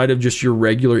troops outside of just your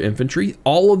regular infantry,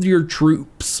 all of your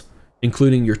troops,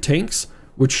 including your tanks,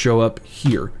 would show up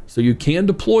here. So you can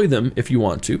deploy them if you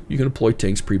want to. You can deploy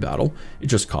tanks pre-battle. It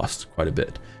just costs quite a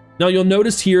bit. Now you'll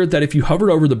notice here that if you hovered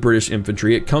over the British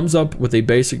infantry, it comes up with a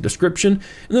basic description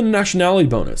and then a nationality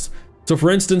bonus. So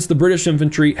for instance, the British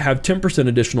infantry have 10%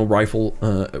 additional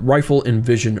rifle and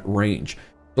vision range.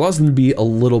 It allows them to be a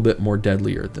little bit more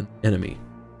deadlier than enemy.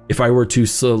 If I were to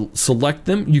select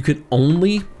them, you could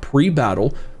only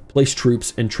pre-battle place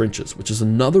troops in trenches, which is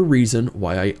another reason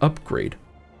why I upgrade,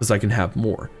 because I can have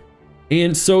more.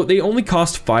 And so they only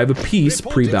cost 5 apiece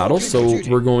pre-battle, so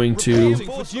we're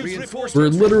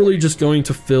literally just going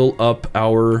to fill up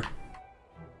our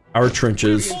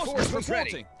trenches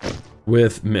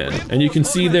with men. And you can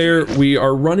see there, we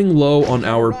are running low on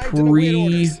our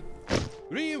pre-battle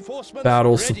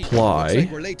supply.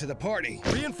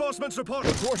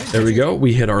 There we go,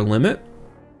 we hit our limit.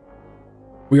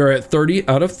 We are at 30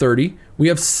 out of 30. We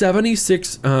have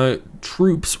 76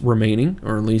 troops remaining,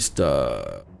 or at least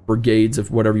brigades,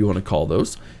 of whatever you want to call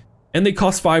those. And they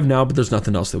cost 5 now, but there's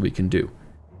nothing else that we can do.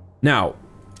 Now,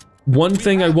 one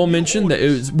thing I will mention that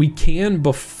is we can,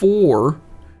 before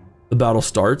the battle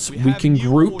starts, we can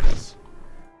group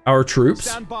our troops.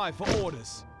 Stand by for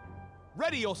orders.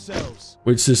 Ready yourselves.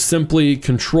 Which is simply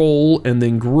control and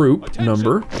then group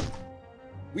number.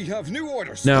 We have new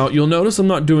orders. Now, you'll notice I'm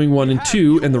not doing 1 and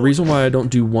 2, and the reason why I don't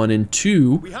do 1 and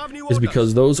 2 is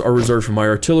because those are reserved for my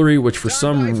artillery, which for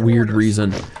some weird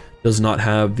reason does not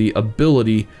have the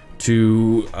ability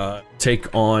to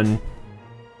take on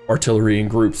artillery in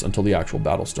groups until the actual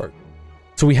battle starts.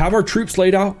 So we have our troops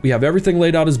laid out. We have everything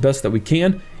laid out as best that we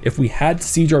can. If we had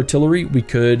siege artillery, we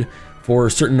could, for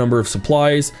a certain number of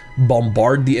supplies,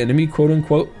 bombard the enemy, quote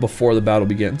unquote, before the battle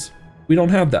begins. We don't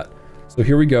have that. So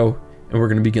here we go, and we're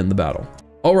gonna begin the battle.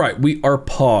 All right, we are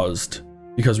paused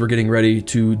because we're getting ready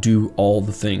to do all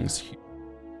the things here.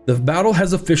 The battle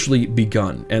has officially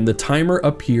begun, and the timer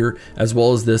up here, as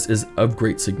well as this, is of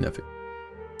great significance.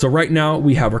 So right now,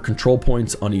 we have our control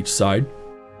points on each side.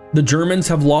 The Germans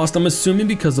have lost, I'm assuming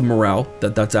because of morale,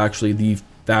 that's actually the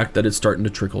fact that it's starting to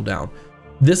trickle down.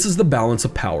 This is the balance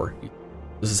of power.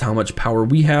 This is how much power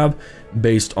we have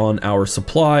based on our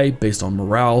supply, based on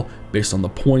morale, based on the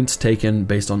points taken,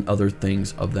 based on other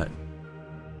things of that.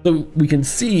 So we can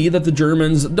see that the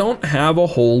Germans don't have a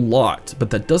whole lot, but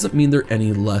that doesn't mean they're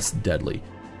any less deadly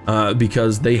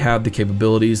because they have the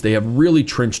capabilities. They have really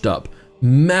trenched up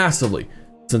massively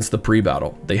since the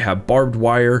pre-battle. They have barbed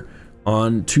wire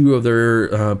on 2 of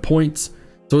their points.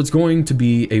 So it's going to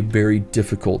be a very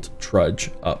difficult trudge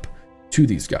up to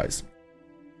these guys.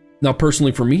 Now,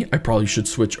 personally for me, I probably should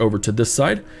switch over to this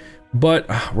side, but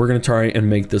we're gonna try and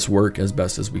make this work as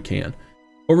best as we can.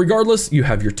 But regardless, you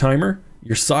have your timer,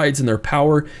 your sides and their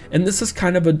power, and this is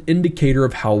kind of an indicator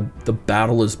of how the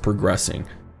battle is progressing.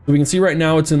 So we can see right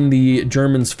now it's in the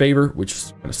Germans' favor, which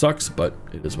kind of sucks, but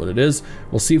it is what it is.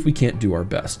 We'll see if we can't do our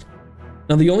best.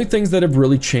 Now, the only things that have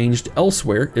really changed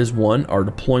elsewhere is 1, our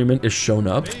deployment is shown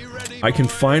up. I can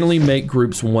finally make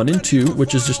groups 1 and 2,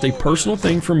 which is just a personal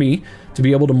thing for me to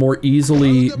be able to more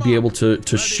easily be able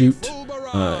to shoot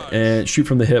and shoot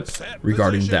from the hip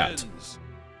regarding that.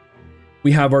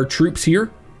 We have our troops here.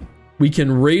 We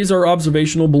can raise our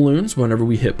observational balloons whenever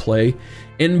we hit play.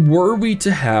 And were we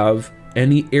to have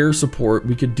any air support,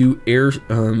 we could do air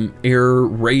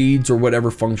raids or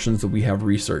whatever functions that we have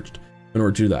researched in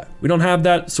order to do that. We don't have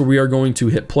that, so we are going to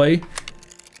hit play.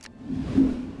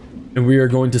 And we are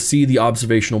going to see the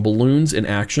observational balloons in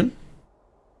action.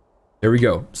 There we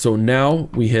go. So now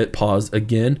we hit pause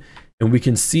again, and we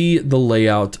can see the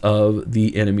layout of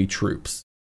the enemy troops.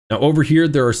 Now over here,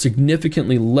 there are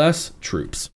significantly less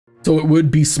troops. So it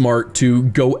would be smart to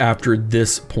go after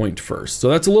this point first. So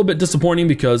that's a little bit disappointing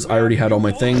because I already had all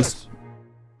my things.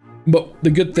 But the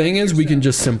good thing is we can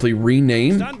just simply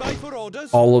rename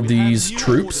all of these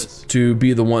troops to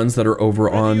be the ones that are over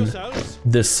on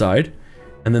this side.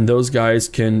 And then those guys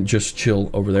can just chill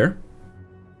over there.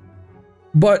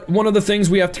 But one of the things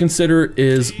we have to consider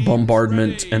is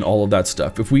bombardment and all of that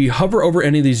stuff. If we hover over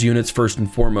any of these units first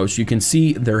and foremost, you can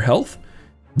see their health,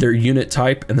 their unit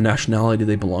type, and the nationality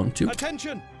they belong to.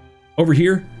 Attention. Over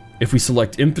here, if we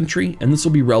select infantry, and this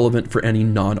will be relevant for any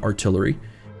non-artillery,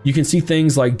 you can see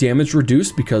things like damage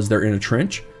reduced because they're in a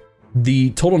trench, the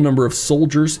total number of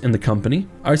soldiers in the company.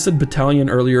 I said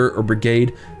battalion earlier, or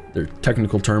brigade, their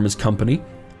technical term is company.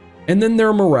 And then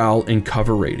their morale and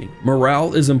cover rating.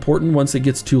 Morale is important. Once it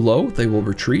gets too low, they will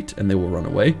retreat and they will run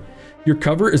away. Your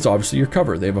cover is obviously your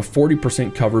cover. They have a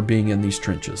 40% cover being in these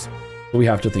trenches. So we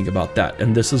have to think about that.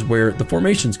 And this is where the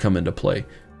formations come into play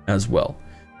as well.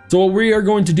 So what we are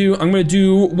going to do, I'm going to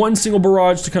do 1 single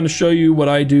barrage to kind of show you what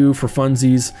I do for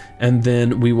funsies. And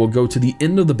then we will go to the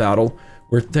end of the battle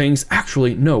where things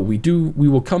actually, no, we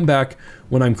will come back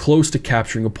when I'm close to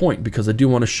capturing a point, because I do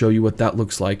want to show you what that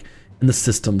looks like and the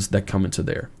systems that come into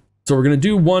there. So we're going to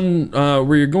do one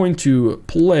where you're going to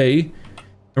play, and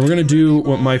we're going to do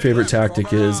what my favorite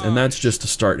tactic is, and that's just to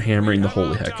start hammering the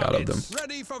holy heck out of them.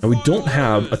 Now we don't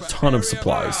have a ton of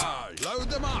supplies,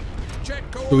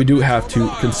 so we do have to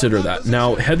consider that.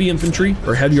 Now heavy infantry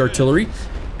or heavy artillery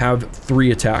have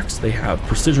 3 attacks. They have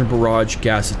precision barrage,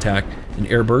 gas attack, and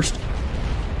air burst.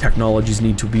 Technologies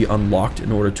need to be unlocked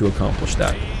in order to accomplish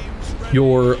that.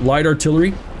 Your light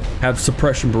artillery have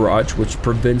suppression barrage, which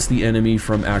prevents the enemy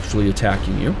from actually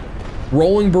attacking you.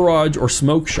 Rolling barrage or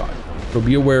smoke shot. So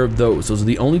be aware of those. Those are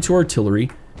the only 2 artillery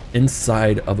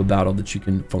inside of a battle that you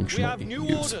can functionally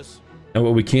use. And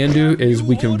what we can do is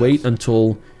we can wait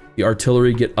until the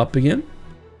artillery get up again,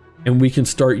 and we can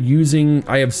start using,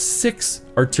 I have 6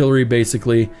 artillery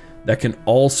basically that can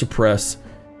all suppress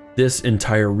this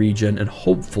entire region, and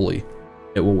hopefully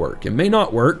it will work. It may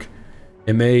not work.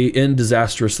 It may end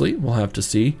disastrously. We'll have to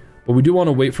see. But we do want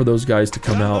to wait for those guys to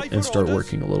come out and start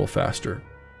working a little faster.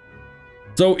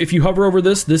 So if you hover over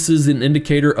this, this is an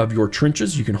indicator of your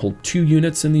trenches. You can hold 2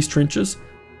 units in these trenches.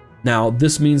 Now,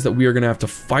 this means that we are going to have to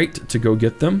fight to go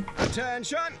get them.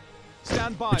 Attention.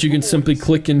 But you can simply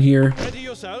click in here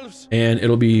and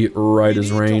it'll be right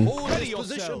as rain.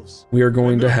 We are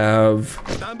going to have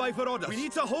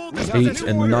 8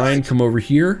 and 9 come over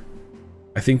here.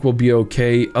 I think we'll be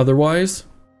okay otherwise.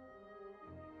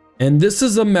 And this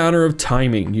is a matter of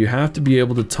timing. You have to be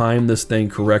able to time this thing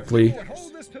correctly.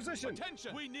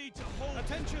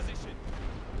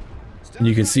 And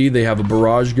you can see they have a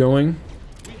barrage going.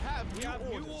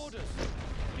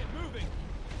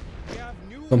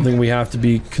 Something we have to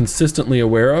be consistently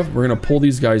aware of. We're going to pull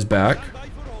these guys back.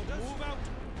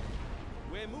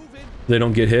 They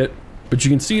don't get hit. But you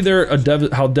can see there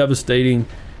how devastating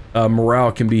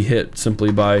morale can be hit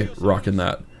simply by rocking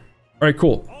that. All right,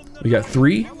 cool. We got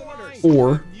 3,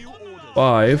 4,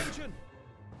 5,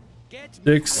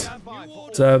 6,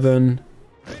 7,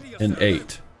 and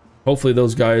 8. Hopefully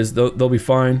those guys, they'll be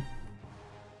fine.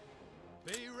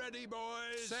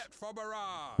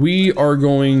 We are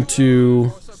going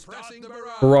to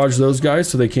barrage those guys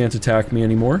so they can't attack me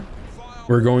anymore.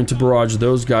 We're going to barrage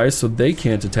those guys so they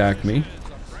can't attack me.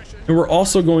 And we're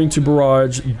also going to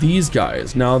barrage these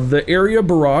guys. Now, the area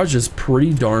barrage is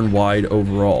pretty darn wide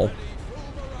overall.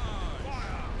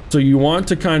 So you want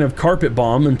to kind of carpet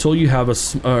bomb until you have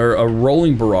a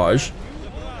rolling barrage.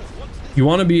 You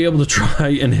want to be able to try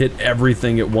and hit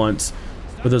everything at once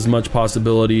with as much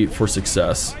possibility for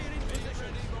success.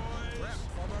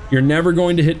 You're never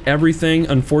going to hit everything,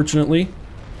 unfortunately.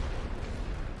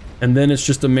 And then it's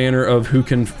just a matter of who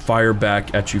can fire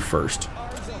back at you first.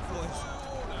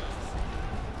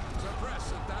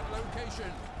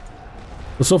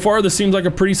 So far, this seems like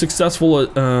a pretty successful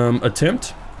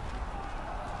attempt.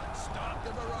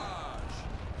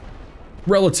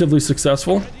 Relatively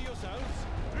successful.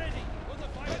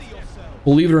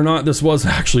 Believe it or not, this was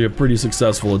actually a pretty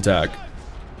successful attack.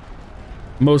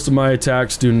 Most of my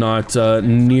attacks do not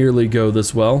nearly go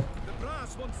this well.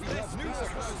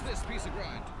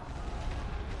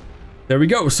 There we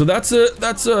go. So that's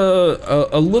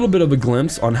a little bit of a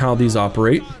glimpse on how these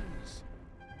operate.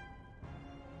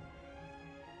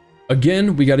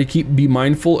 Again, we got to be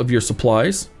mindful of your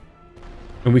supplies.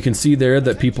 And we can see there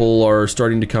that people are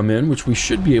starting to come in, which we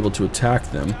should be able to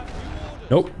attack them.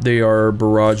 Nope, they are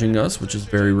barraging us, which is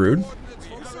very rude.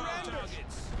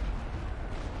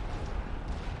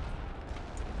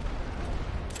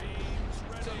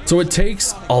 So it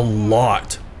takes a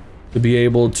lot to be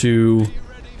able to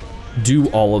do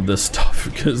all of this stuff,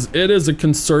 because it is a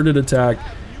concerted attack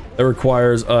that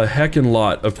requires a heckin'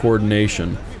 lot of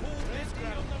coordination.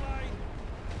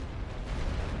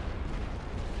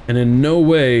 And in no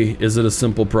way is it a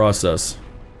simple process.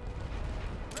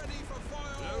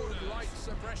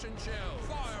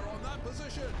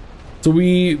 So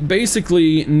we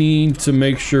basically need to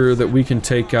make sure that we can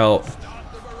take out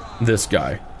this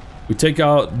guy. We take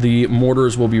out the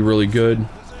mortars will be really good.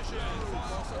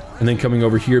 And then coming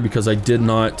over here, because I did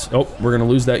not... Oh, we're going to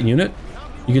lose that unit.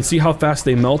 You can see how fast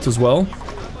they melt as well.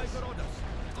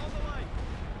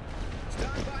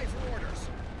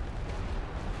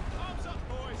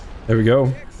 There we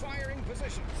go.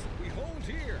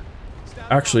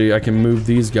 Actually, I can move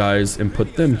these guys and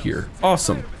put them here.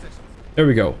 Awesome. There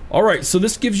we go. Alright, so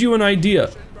this gives you an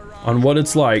idea on what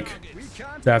it's like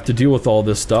to have to deal with all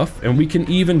this stuff. And we can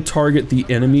even target the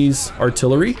enemy's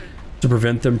artillery to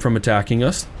prevent them from attacking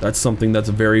us. That's something that's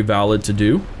very valid to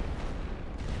do.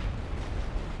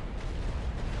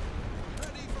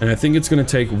 And I think it's going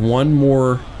to take one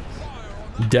more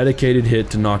dedicated hit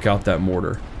to knock out that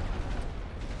mortar.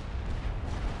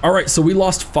 Alright, so we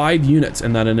lost 5 units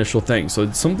in that initial thing. So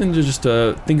it's something to just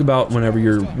think about whenever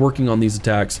you're working on these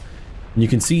attacks. And you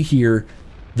can see here,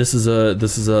 this is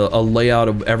a layout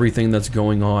of everything that's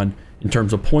going on in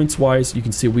terms of points wise. You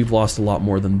can see we've lost a lot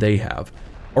more than they have.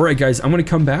 Alright guys, I'm going to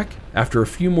come back after a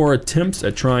few more attempts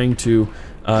at trying to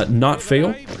not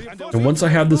fail. And once I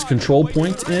have this control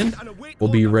point in,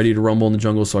 we'll be ready to rumble in the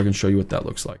jungle so I can show you what that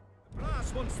looks like.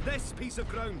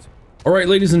 Alright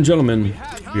ladies and gentlemen,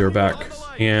 we are back.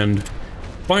 And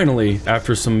finally,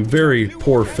 after some very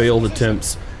poor failed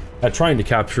attempts at trying to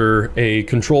capture a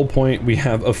control point, we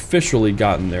have officially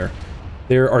gotten there.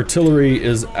 Their artillery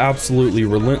is absolutely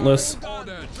relentless,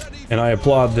 and I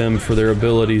applaud them for their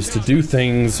abilities to do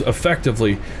things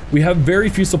effectively. We have very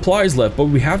few supplies left, but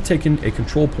we have taken a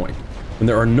control point. When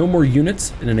there are no more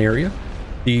units in an area,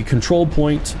 the control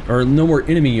point, or no more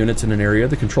enemy units in an area,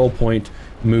 the control point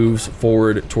moves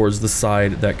forward towards the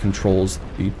side that controls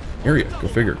the area. Go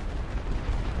figure.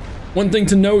 One thing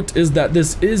to note is that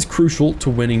this is crucial to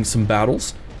winning some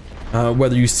battles,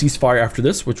 whether you cease fire after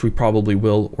this, which we probably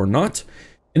will or not,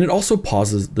 and it also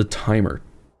pauses the timer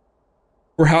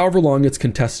for however long it's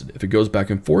contested. If it goes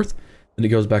back and forth, and it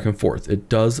goes back and forth. It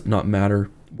does not matter.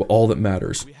 All that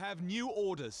matters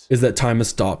is that time is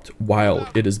stopped while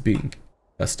it is being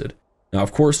tested. Now,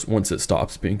 of course, once it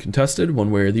stops being contested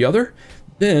one way or the other,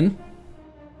 then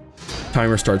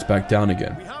timer starts back down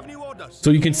again.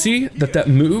 So you can see that that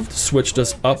moved, switched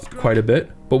us up quite a bit.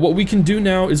 But what we can do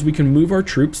now is we can move our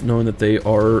troops, knowing that they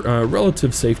are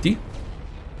relative safety.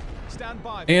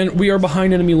 And we are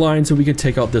behind enemy lines, so we can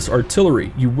take out this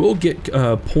artillery. You will get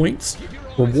points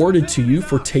rewarded to you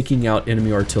for taking out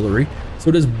enemy artillery. So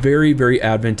it is very, very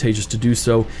advantageous to do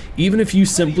so, even if you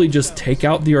simply just take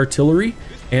out the artillery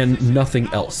and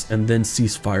nothing else, and then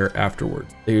cease fire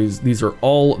afterwards. These are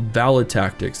all valid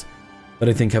tactics that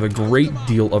I think have a great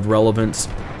deal of relevance.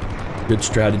 Good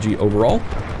strategy overall.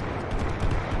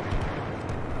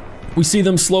 We see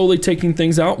them slowly taking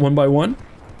things out one by one.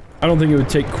 I don't think it would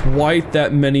take quite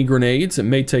that many grenades. It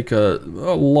may take a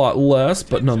lot less,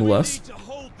 but nonetheless,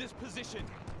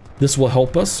 this will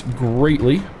help us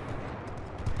greatly.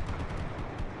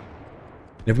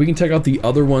 If we can take out the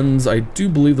other ones, I do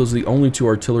believe those are the only two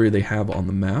artillery they have on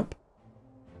the map.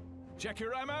 Check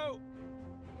your ammo.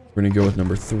 We're gonna go with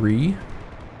number 3.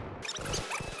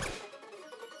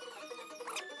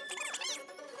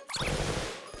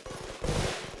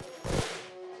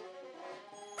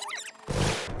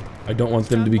 I don't want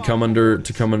them to come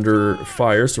under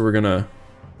fire, so we're gonna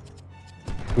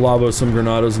lava some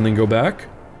granados and then go back.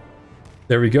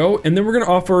 There we go, and then we're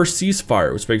gonna offer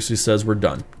ceasefire, which basically says we're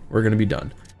done. We're gonna be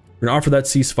done. We're gonna offer that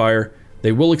ceasefire.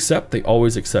 They will accept. They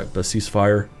always accept the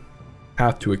ceasefire.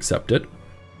 Have to accept it.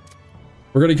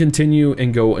 We're gonna continue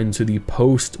and go into the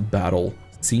post-battle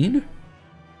scene.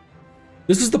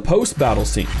 This is the post-battle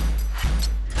scene.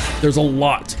 There's a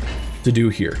lot to do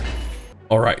here.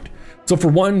 All right. So for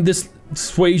one, this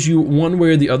sways you one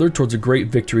way or the other towards a great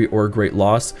victory or a great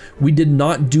loss. We did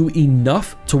not do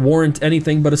enough to warrant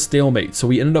anything but a stalemate, so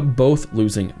we ended up both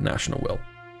losing national will.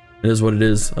 It is what it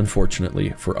is,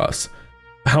 unfortunately, for us.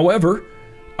 However,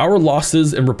 our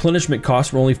losses and replenishment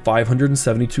costs were only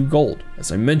 572 gold.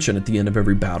 As I mentioned, at the end of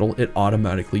every battle, it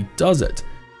automatically does it.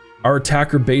 Our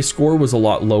attacker base score was a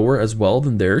lot lower as well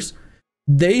than theirs.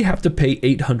 They have to pay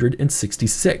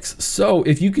 866. So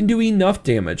if you can do enough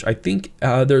damage, I think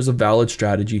there's a valid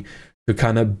strategy to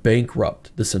kind of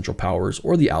bankrupt the Central Powers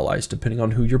or the Allies, depending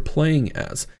on who you're playing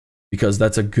as, because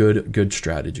that's a good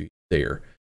strategy there.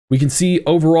 We can see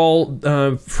overall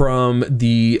from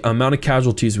the amount of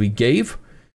casualties we gave,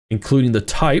 including the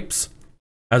types,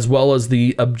 as well as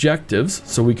the objectives.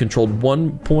 So we controlled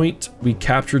 1 point, we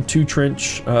captured 2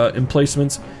 trench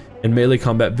emplacements, and melee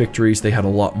combat victories. They had a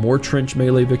lot more trench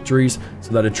melee victories,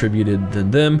 so that attributed than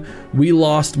them. We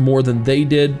lost more than they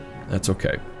did. That's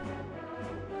okay.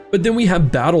 But then we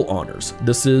have battle honors.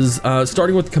 This is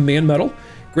starting with command medal,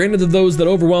 granted to those that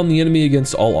overwhelm the enemy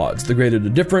against all odds. The greater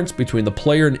the difference between the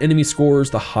player and enemy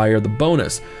scores, the higher the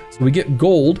bonus. So we get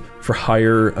gold for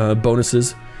higher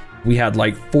bonuses. We had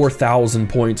like 4,000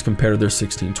 points compared to their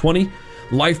 1620.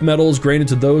 Life medals granted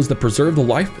to those that preserve the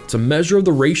life. It's a measure of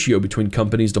the ratio between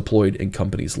companies deployed and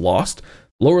companies lost.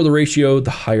 Lower the ratio,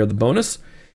 the higher the bonus.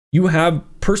 You have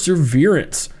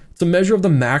perseverance. It's a measure of the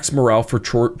max morale for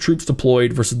troops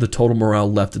deployed versus the total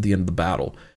morale left at the end of the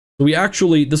battle. So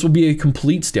this will be a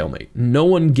complete stalemate. No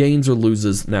one gains or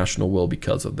loses national will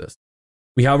because of this.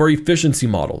 We have our efficiency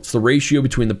model. It's the ratio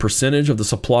between the percentage of the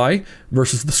supply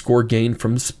versus the score gained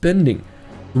from spending.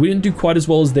 We didn't do quite as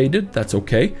well as they did. That's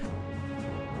okay.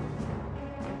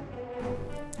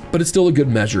 But it's still a good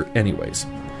measure anyways.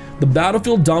 The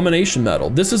Battlefield Domination Medal.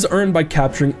 This is earned by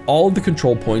capturing all of the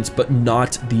control points, but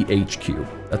not the HQ.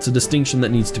 That's a distinction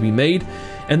that needs to be made.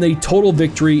 And the total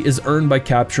victory is earned by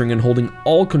capturing and holding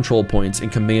all control points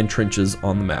and command trenches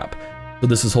on the map. So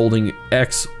this is holding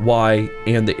X, Y,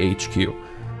 and the HQ.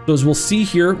 So as we'll see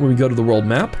here when we go to the world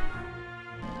map,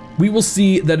 we will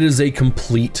see that it is a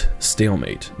complete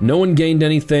stalemate. No one gained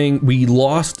anything. We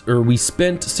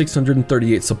spent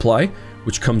 638 supply,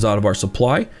 which comes out of our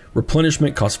supply.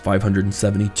 Replenishment cost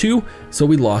 572, so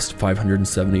we lost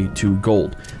 572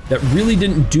 gold. That really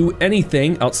didn't do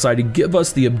anything outside to give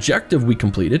us the objective we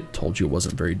completed. Told you it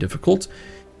wasn't very difficult.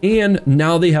 And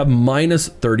now they have minus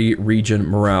 30 region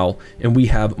morale, and we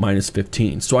have minus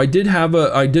 15. So I did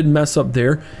mess up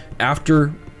there.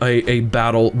 After a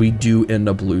battle, we do end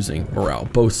up losing morale.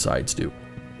 Both sides do.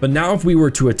 But now if we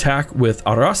were to attack with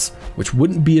Arras, which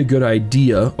wouldn't be a good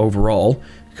idea overall,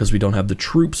 because we don't have the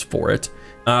troops for it,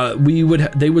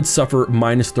 they would suffer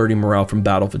minus 30 morale from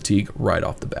battle fatigue right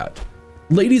off the bat.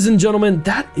 Ladies and gentlemen,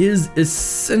 that is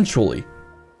essentially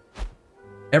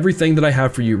everything that I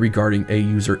have for you regarding a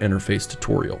user interface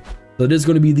tutorial. That is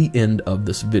going to be the end of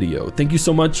this video. Thank you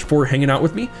so much for hanging out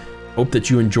with me. Hope that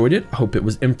you enjoyed it. I hope it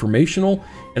was informational,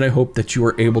 and I hope that you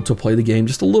are able to play the game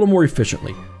just a little more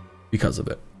efficiently because of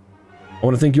it. I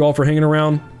want to thank you all for hanging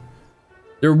around.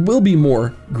 There will be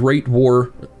more Great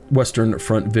War Western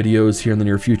Front videos here in the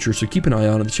near future, so keep an eye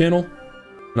out on the channel,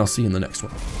 and I'll see you in the next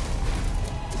one.